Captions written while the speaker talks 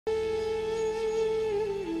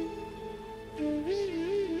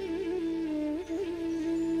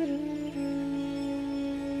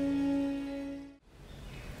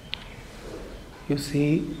You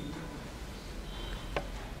see,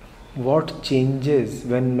 what changes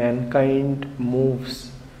when mankind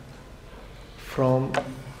moves from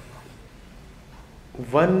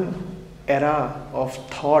one era of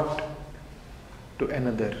thought to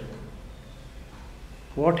another?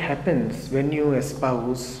 What happens when you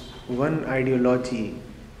espouse one ideology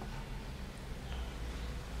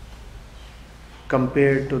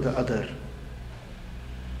compared to the other?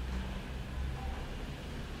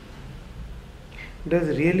 Does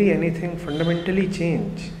really anything fundamentally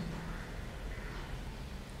change?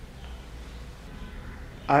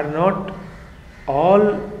 Are not all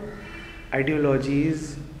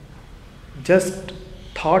ideologies just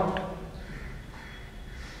thought?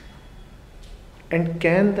 And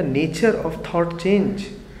can the nature of thought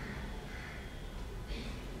change?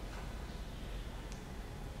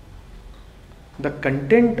 The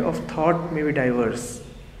content of thought may be diverse.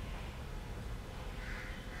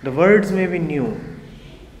 The words may be new.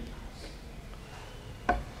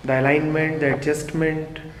 The alignment, the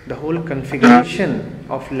adjustment, the whole configuration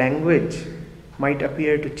of language might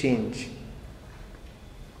appear to change.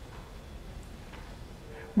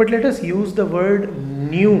 But let us use the word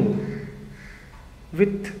new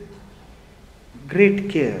with great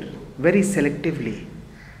care, very selectively.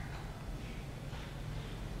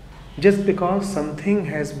 Just because something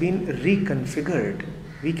has been reconfigured,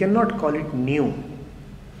 we cannot call it new.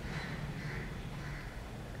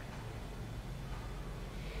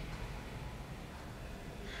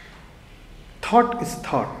 Thought is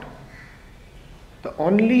thought. The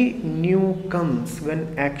only new comes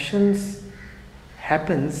when actions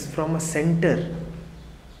happens from a center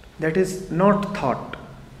that is not thought.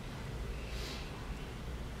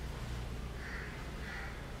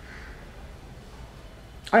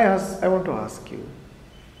 I want to ask you,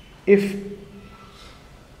 if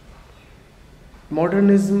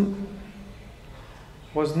modernism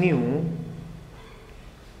was new,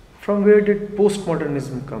 from where did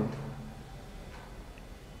postmodernism come?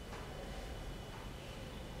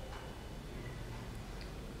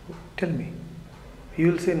 Tell me.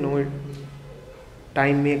 You will say, no,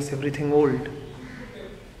 time makes everything old.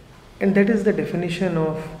 And that is the definition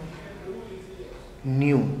of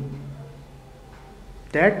new.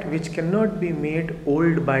 That which cannot be made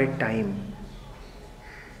old by time.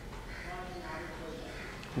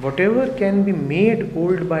 Whatever can be made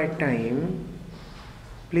old by time,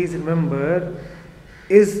 please remember,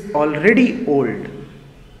 is already old.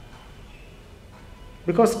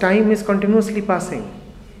 Because time is continuously passing.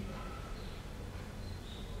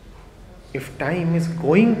 If time is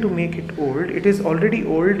going to make it old, it is already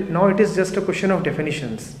old. Now it is just a question of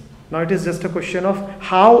definitions. Now it is just a question of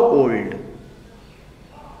how old.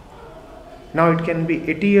 Now it can be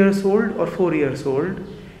 80 years old or 4 years old.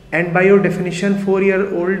 And by your definition,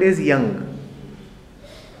 4-year-old is young.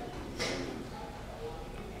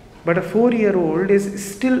 But a 4-year-old is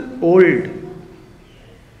still old.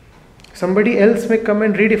 Somebody else may come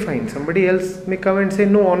and redefine. Somebody else may come and say,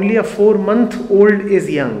 no, only a 4-month-old is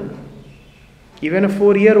young. Even a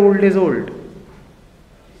 4-year-old is old.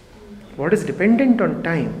 What is dependent on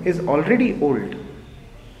time is already old.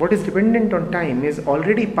 What is dependent on time is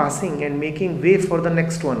already passing and making way for the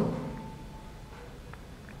next one.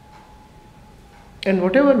 And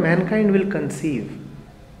whatever mankind will conceive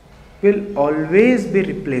will always be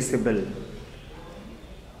replaceable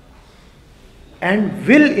and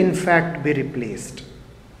will in fact be replaced.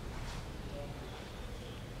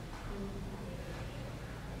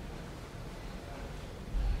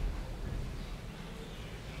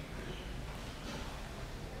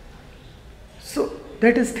 So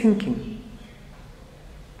that is thinking.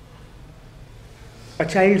 A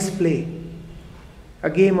child's play, a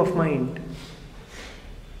game of mind,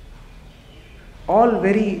 all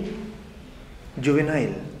very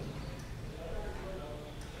juvenile.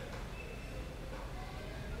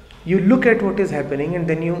 You look at what is happening and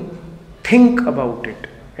then you think about it,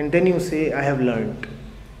 and then you say, I have learnt.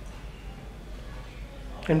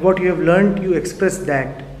 And what you have learnt, you express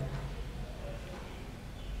that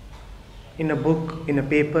in a book, in a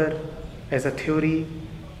paper, as a theory.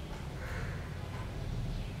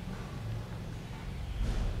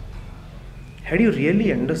 Had you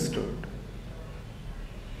really understood,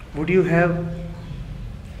 would you have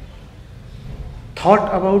thought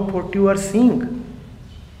about what you are seeing?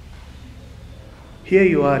 Here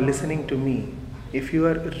you are listening to me. If you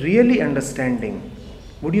are really understanding,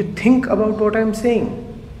 would you think about what I am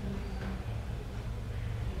saying?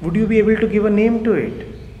 Would you be able to give a name to it?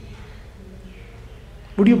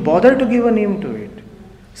 Would you bother to give a name to it?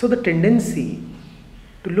 So the tendency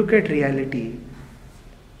to look at reality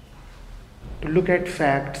to look at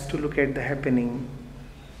facts, to look at the happening,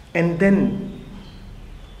 and then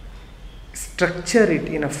structure it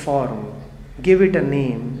in a form, give it a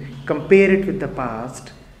name, compare it with the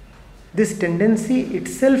past, this tendency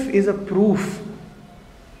itself is a proof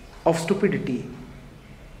of stupidity.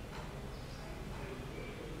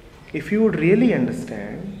 If you would really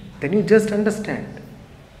understand, then you just understand.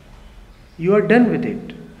 You are done with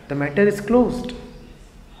it. The matter is closed.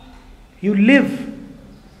 You live.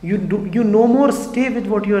 You no more stay with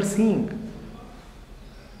what you are seeing.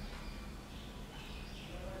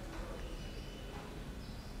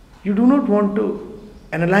 You do not want to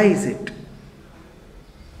analyze it.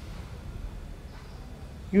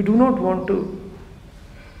 You do not want to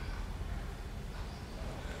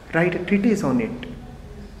write a treatise on it.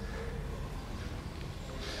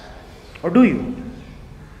 Or do you?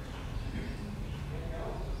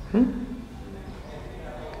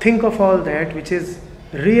 Think of all that which is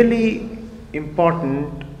really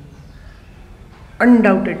important,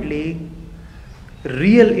 undoubtedly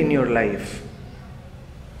real in your life.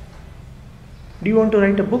 Do you want to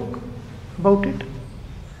write a book about it?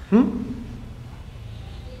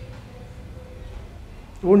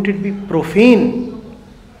 Won't it be profane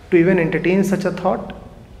to even entertain such a thought?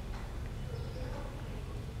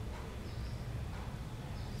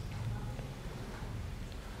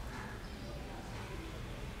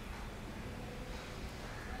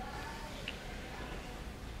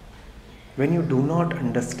 When you do not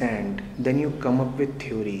understand, then you come up with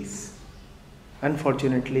theories.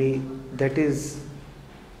 Unfortunately, that is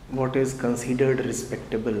what is considered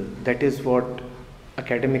respectable. That is what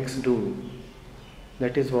academics do.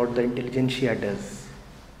 That is what the intelligentsia does.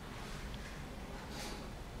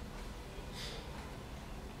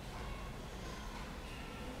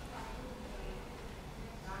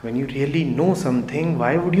 When you really know something,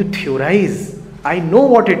 why would you theorize? I know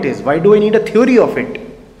what it is. Why do I need a theory of it?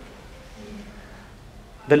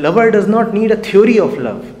 The lover does not need a theory of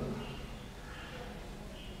love.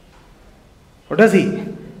 What does he?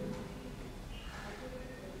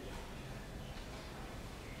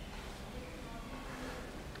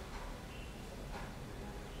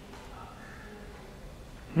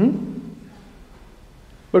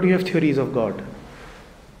 But you have theories of God.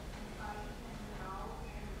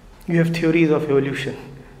 You have theories of evolution.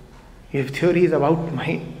 You have theories about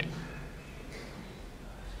mind.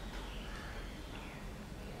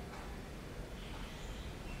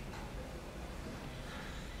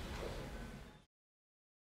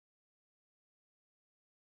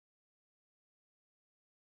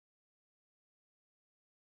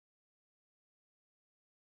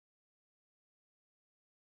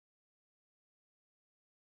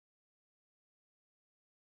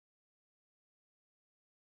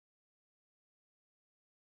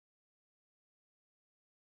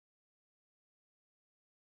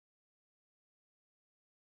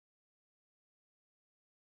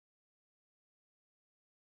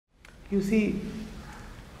 You see,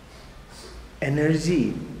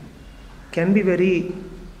 energy can be very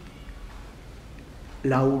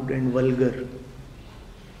loud and vulgar,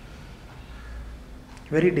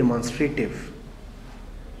 very demonstrative,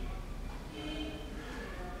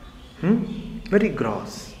 very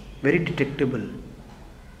gross, very detectable,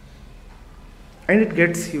 and it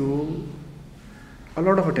gets you a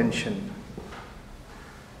lot of attention.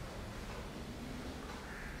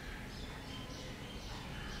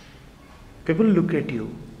 People look at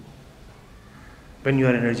you when you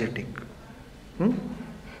are energetic.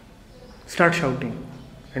 Start shouting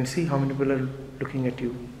and see how many people are looking at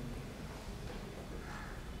you.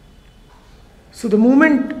 So the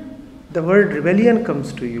moment the word rebellion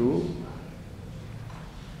comes to you,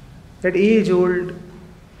 that age-old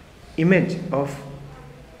image of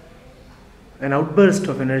an outburst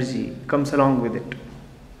of energy comes along with it.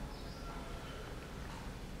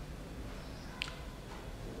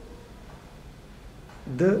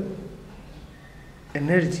 The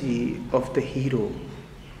energy of the hero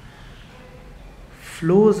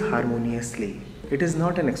flows harmoniously. It is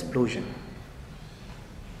not an explosion.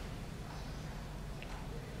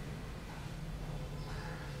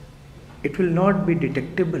 It will not be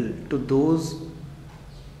detectable to those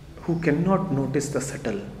who cannot notice the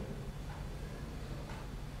subtle.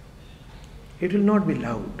 It will not be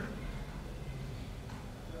loud.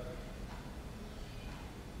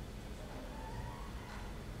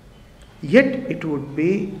 Yet it would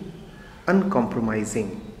be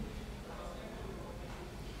uncompromising.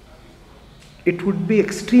 It would be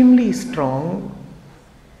extremely strong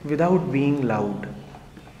without being loud.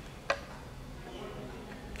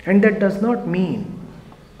 And that does not mean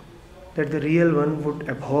that the real one would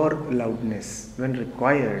abhor loudness when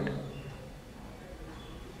required.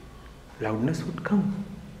 loudness would come.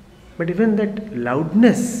 But even that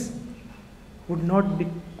loudness would not be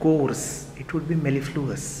coarse, it would be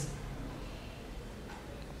mellifluous.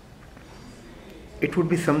 It would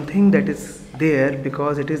be something that is there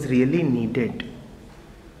because it is really needed.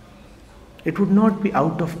 It would not be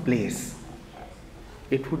out of place.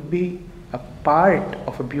 It would be a part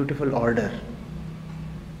of a beautiful order.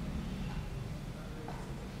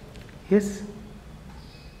 Yes?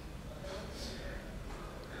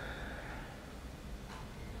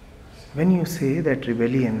 When you say that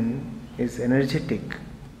rebellion is energetic,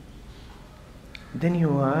 then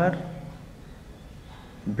you are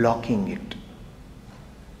blocking it.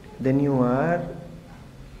 Then you are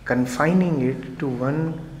confining it to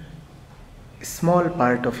one small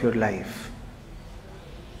part of your life.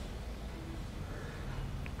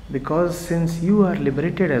 Because since you are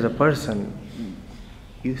liberated as a person,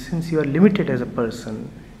 since you are limited as a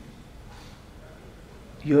person,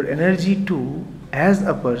 your energy too as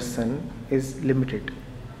a person is limited.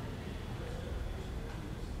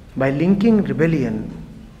 By linking rebellion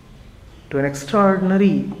to an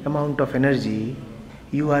extraordinary amount of energy,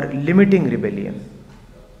 you are limiting rebellion.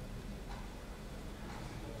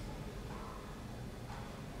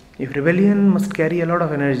 If rebellion must carry a lot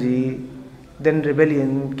of energy, then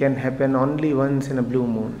rebellion can happen only once in a blue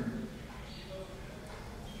moon.